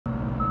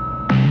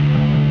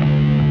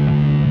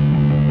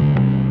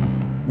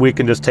we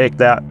can just take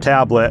that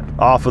tablet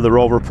off of the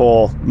rover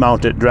pole,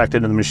 mount it direct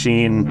into the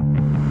machine.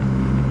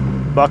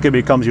 Bucket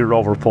becomes your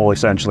rover pole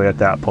essentially at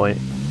that point.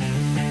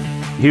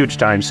 Huge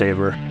time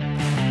saver.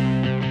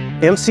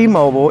 MC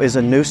Mobile is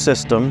a new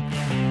system.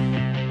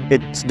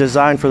 It's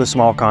designed for the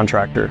small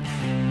contractor,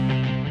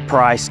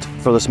 priced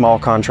for the small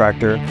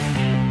contractor.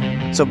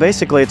 So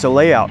basically it's a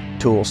layout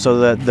tool so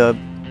that the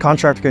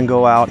contractor can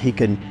go out, he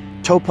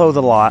can topo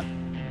the lot,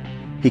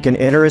 he can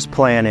enter his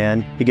plan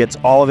in, he gets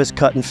all of his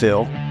cut and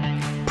fill.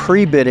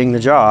 Pre-bidding the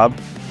job,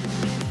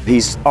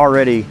 he's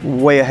already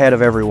way ahead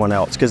of everyone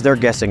else because they're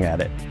guessing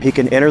at it. He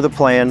can enter the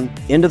plan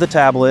into the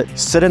tablet,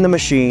 sit in the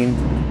machine,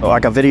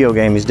 like a video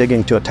game, he's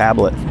digging to a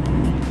tablet.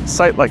 A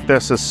site like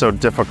this is so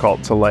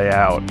difficult to lay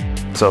out.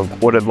 It's a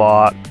wooded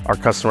lot. Our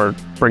customer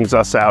brings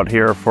us out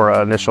here for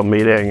an initial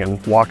meeting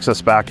and walks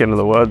us back into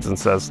the woods and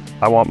says,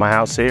 I want my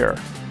house here.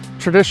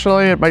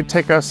 Traditionally, it might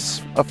take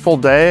us a full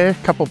day, a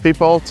couple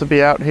people to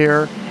be out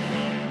here.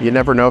 You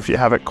never know if you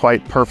have it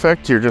quite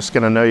perfect. You're just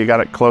gonna know you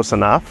got it close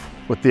enough.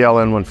 With the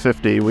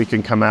LN150, we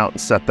can come out and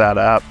set that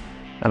up,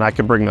 and I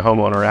can bring the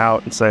homeowner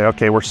out and say,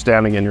 okay, we're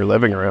standing in your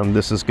living room.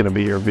 This is gonna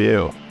be your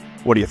view.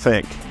 What do you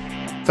think?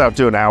 Without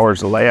doing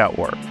hours of layout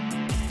work.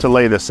 To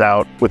lay this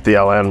out with the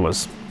LN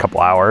was a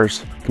couple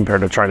hours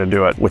compared to trying to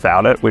do it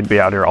without it. We'd be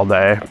out here all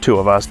day, two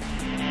of us.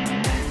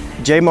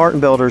 J.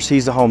 Martin Builders,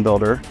 he's a home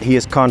builder. He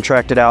is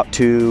contracted out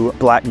to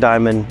Black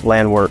Diamond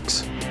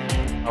Landworks.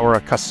 We're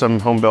a custom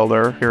home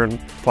builder here in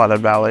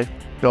Flathead Valley.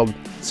 Build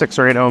 6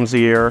 or 8 homes a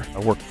year. I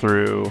work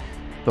through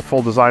the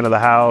full design of the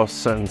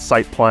house and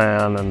site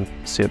plan and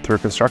see it through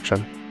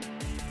construction.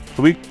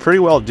 We pretty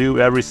well do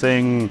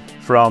everything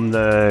from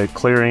the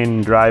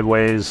clearing,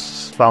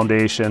 driveways,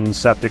 foundations,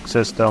 septic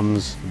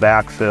systems,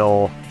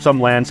 backfill,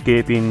 some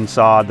landscaping,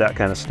 sod, that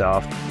kind of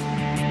stuff.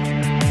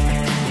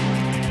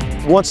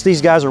 Once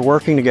these guys are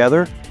working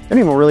together, they don't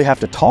even really have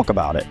to talk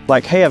about it.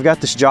 Like, hey, I've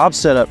got this job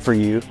set up for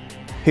you.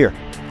 Here,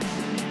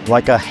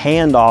 like a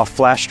handoff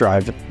flash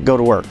drive, go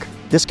to work.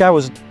 This guy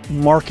was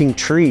marking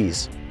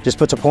trees. Just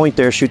puts a point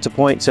there, shoots a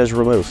point, says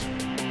remove.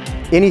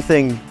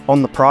 Anything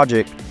on the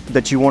project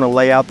that you want to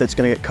lay out that's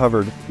going to get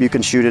covered, you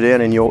can shoot it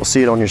in and you'll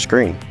see it on your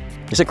screen.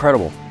 It's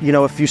incredible. You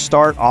know, if you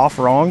start off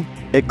wrong,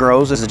 it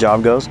grows as the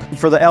job goes.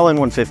 For the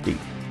LN150,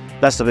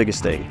 that's the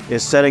biggest thing,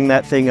 is setting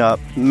that thing up,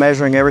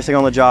 measuring everything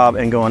on the job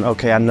and going,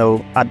 okay, I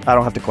know, I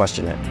don't have to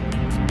question it.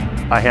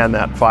 I hand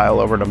that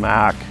file over to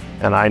Mac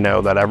and I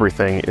know that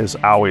everything is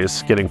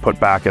always getting put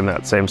back in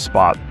that same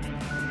spot.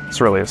 It's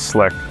really a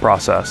slick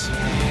process.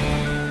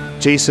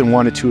 Jason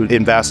wanted to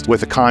invest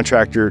with a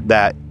contractor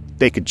that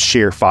they could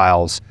share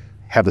files,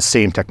 have the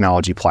same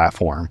technology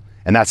platform,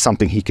 and that's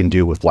something he can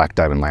do with Black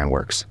Diamond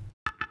Landworks.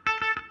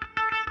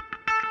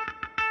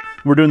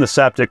 We're doing the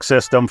septic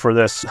system for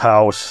this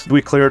house.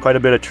 We cleared quite a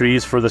bit of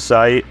trees for the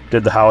site,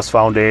 did the house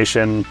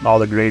foundation, all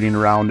the grading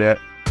around it.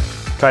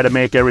 Try to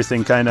make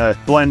everything kind of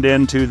blend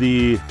into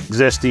the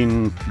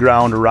existing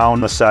ground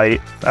around the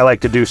site. I like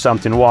to do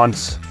something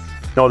once,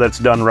 know that it's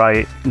done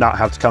right, not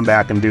have to come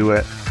back and do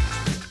it.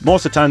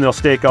 Most of the time they'll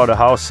stake out a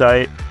house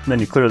site, then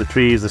you clear the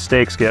trees, the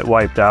stakes get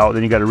wiped out,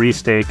 then you got to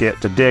restake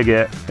it to dig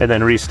it, and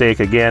then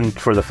restake again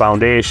for the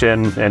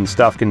foundation, and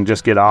stuff can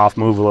just get off,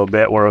 move a little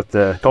bit, where with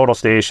the total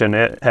station,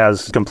 it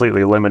has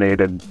completely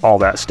eliminated all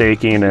that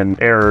staking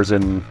and errors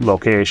in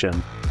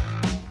location.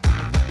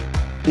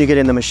 You get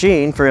in the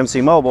machine for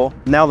MC Mobile,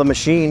 now the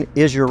machine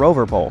is your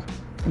rover pole.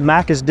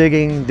 Mac is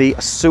digging the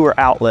sewer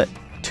outlet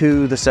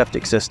to the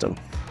septic system.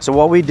 So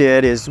what we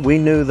did is we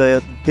knew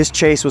that his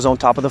chase was on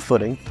top of the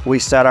footing. We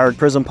set our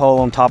prism pole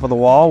on top of the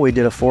wall. We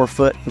did a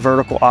 4-foot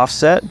vertical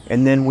offset,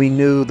 and then we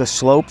knew the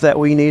slope that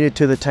we needed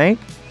to the tank.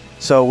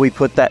 So we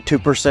put that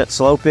 2%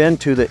 slope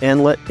into the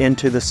inlet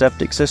into the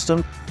septic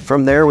system.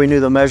 From there, we knew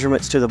the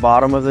measurements to the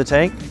bottom of the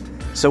tank.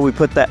 So we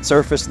put that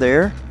surface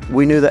there.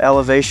 We knew the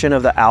elevation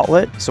of the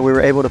outlet, so we were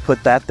able to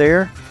put that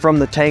there. From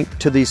the tank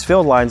to these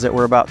field lines that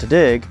we're about to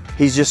dig,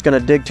 he's just gonna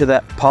dig to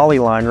that poly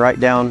line right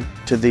down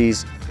to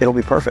these. It'll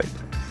be perfect.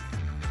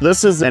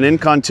 This is an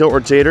Engcon tilt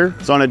rotator.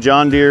 It's on a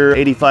John Deere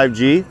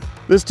 85G.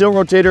 This tilt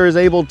rotator is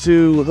able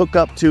to hook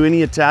up to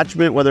any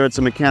attachment, whether it's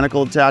a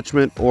mechanical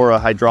attachment or a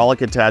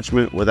hydraulic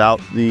attachment, without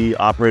the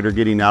operator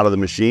getting out of the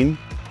machine.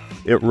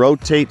 It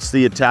rotates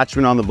the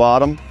attachment on the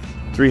bottom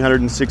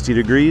 360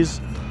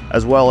 degrees,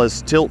 as well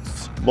as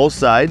tilts both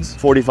sides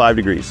 45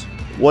 degrees.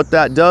 What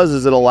that does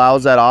is it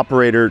allows that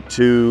operator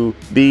to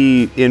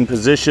be in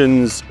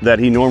positions that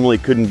he normally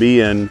couldn't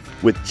be in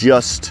with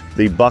just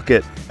the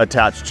bucket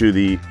attached to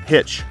the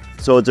hitch.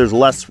 So there's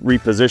less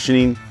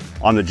repositioning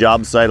on the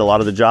job site. A lot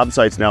of the job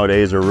sites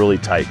nowadays are really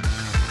tight.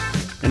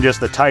 In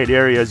just the tight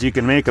areas, you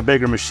can make a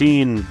bigger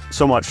machine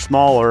so much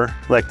smaller,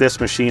 like this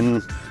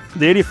machine.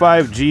 The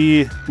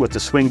 85G with the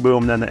swing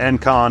boom, then the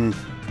Engcon,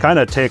 kind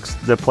of takes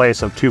the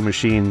place of 2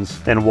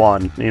 machines in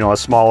one, you know, a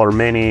smaller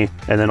mini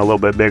and then a little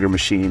bit bigger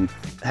machine.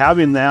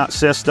 Having that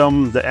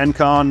system, the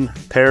Engcon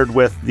paired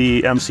with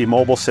the MC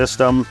Mobile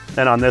system,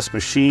 and on this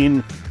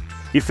machine,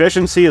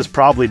 efficiency is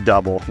probably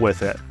double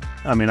with it.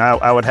 I mean,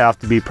 I would have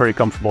to be pretty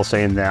comfortable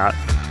saying that.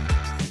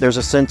 There's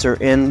a sensor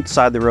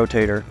inside the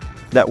rotator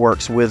that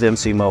works with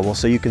MC Mobile.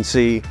 So you can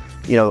see,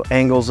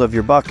 angles of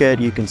your bucket,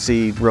 you can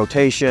see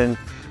rotation.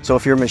 So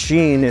if your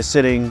machine is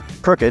sitting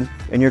crooked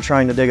and you're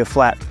trying to dig a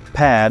flat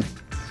pad,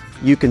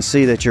 you can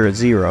see that you're at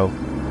 0.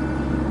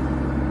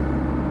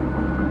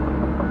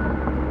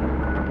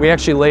 We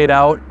actually laid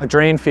out a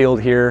drain field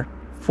here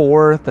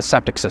for the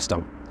septic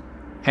system.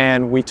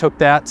 And we took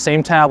that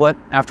same tablet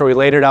after we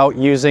laid it out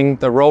using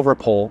the rover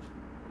pole,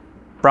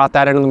 brought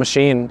that into the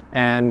machine,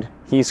 and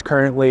he's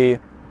currently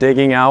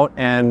digging out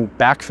and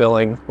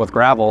backfilling with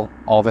gravel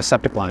all of his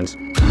septic lines.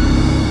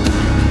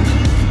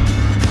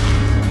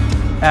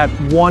 At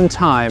one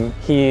time,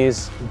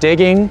 he's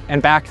digging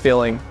and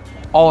backfilling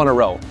all in a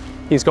row.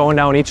 He's going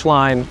down each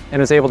line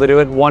and is able to do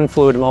it in one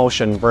fluid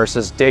motion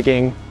versus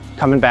digging,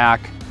 coming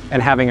back,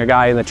 and having a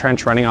guy in the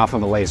trench running off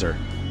of a laser.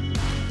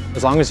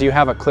 As long as you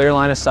have a clear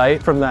line of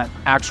sight from that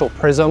actual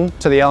prism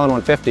to the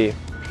LN150,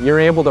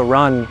 you're able to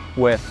run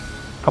with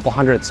a couple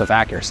hundredths of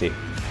accuracy.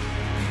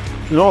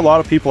 A lot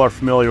of people are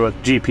familiar with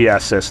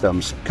GPS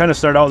systems. Kind of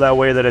start out that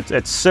way, that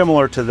it's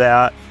similar to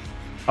that,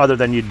 other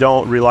than you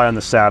don't rely on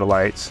the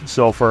satellites.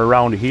 So for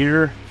around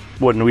here,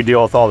 when we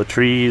deal with all the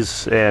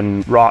trees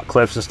and rock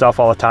cliffs and stuff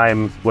all the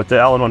time, with the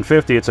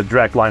LN150, it's a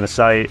direct line of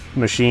sight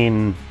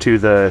machine to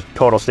the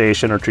total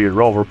station or to your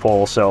rover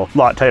pole, so a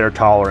lot tighter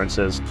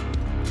tolerances.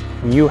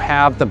 You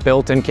have the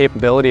built-in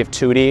capability of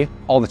 2D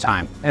all the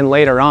time. And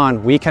later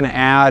on, we can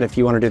add, if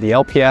you want to do the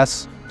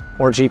LPS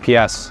or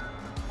GPS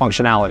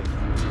functionality.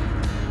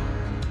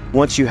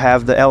 Once you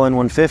have the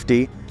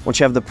LN150, once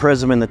you have the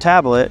prism in the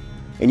tablet,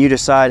 and you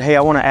decide, hey,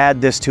 I want to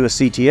add this to a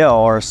CTL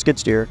or a skid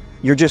steer,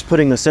 you're just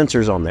putting the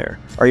sensors on there.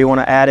 Or you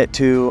want to add it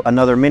to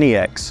another Mini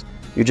X,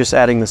 you're just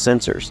adding the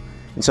sensors.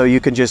 And so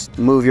you can just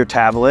move your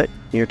tablet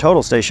and your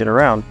total station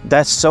around.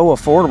 That's so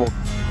affordable.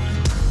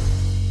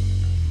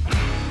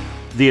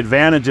 The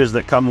advantages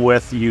that come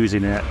with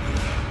using it: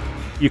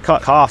 you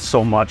cut costs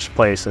so much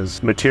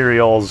places,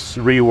 materials,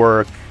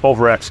 rework,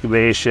 over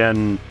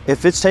excavation.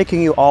 If it's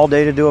taking you all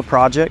day to do a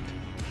project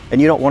and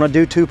you don't want to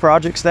do 2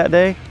 projects that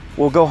day,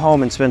 well, go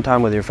home and spend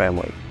time with your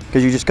family,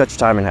 because you just cut your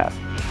time in half.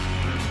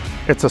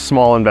 It's a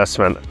small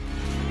investment.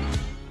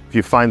 If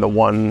you find the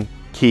one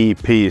key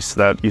piece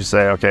that you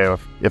say, okay,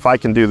 if I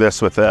can do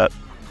this with it,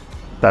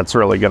 that's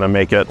really going to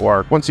make it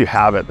work. Once you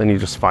have it, then you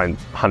just find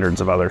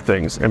hundreds of other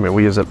things. I mean,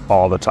 we use it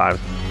all the time.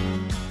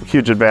 A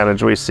huge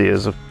advantage we see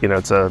is,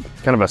 it's a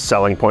kind of a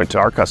selling point to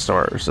our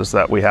customers, is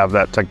that we have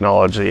that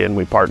technology and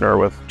we partner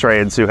with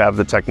trades who have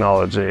the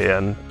technology,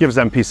 and gives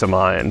them peace of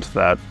mind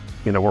that,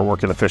 we're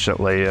working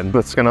efficiently, and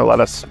it's going to let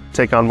us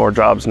take on more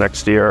jobs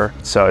next year.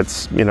 So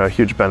it's, a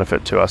huge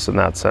benefit to us in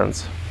that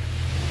sense.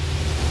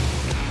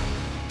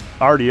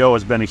 RDO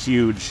has been a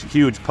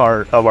huge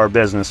part of our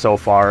business so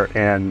far,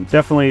 and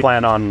definitely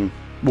plan on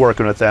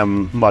working with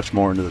them much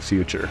more into the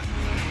future.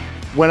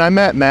 When I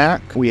met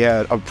Mac, we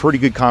had a pretty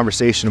good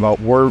conversation about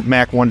where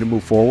Mac wanted to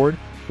move forward,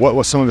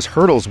 what some of his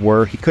hurdles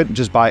were. He couldn't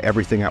just buy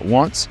everything at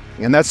once.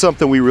 And that's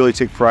something we really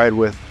take pride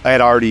with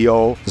at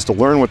RDO, is to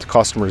learn what the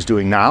customer is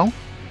doing now,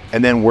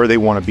 and then where they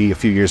want to be a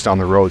few years down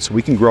the road so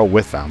we can grow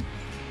with them.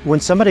 When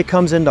somebody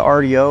comes into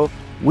RDO,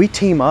 we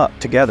team up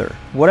together.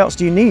 What else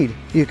do you need?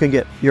 You can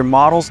get your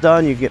models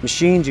done, you can get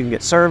machines, you can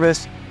get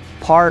service,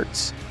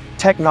 parts,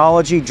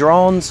 technology,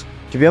 drones.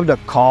 To be able to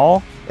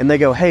call and they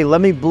go, hey,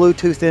 let me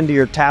Bluetooth into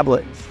your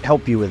tablet,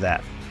 help you with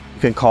that. You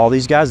can call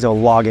these guys, they'll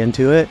log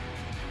into it,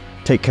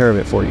 take care of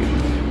it for you.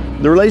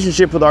 The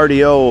relationship with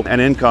RDO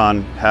and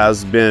Engcon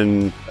has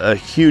been a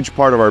huge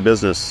part of our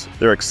business.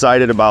 They're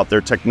excited about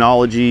their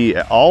technology,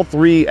 all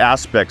 3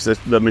 aspects,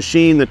 the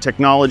machine, the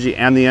technology,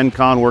 and the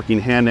Engcon working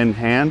hand in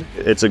hand.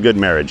 It's a good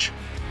marriage.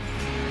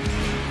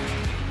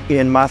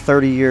 In my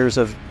 30 years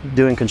of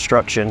doing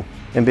construction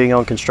and being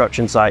on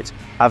construction sites,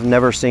 I've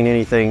never seen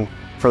anything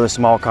for the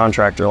small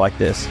contractor like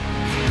this.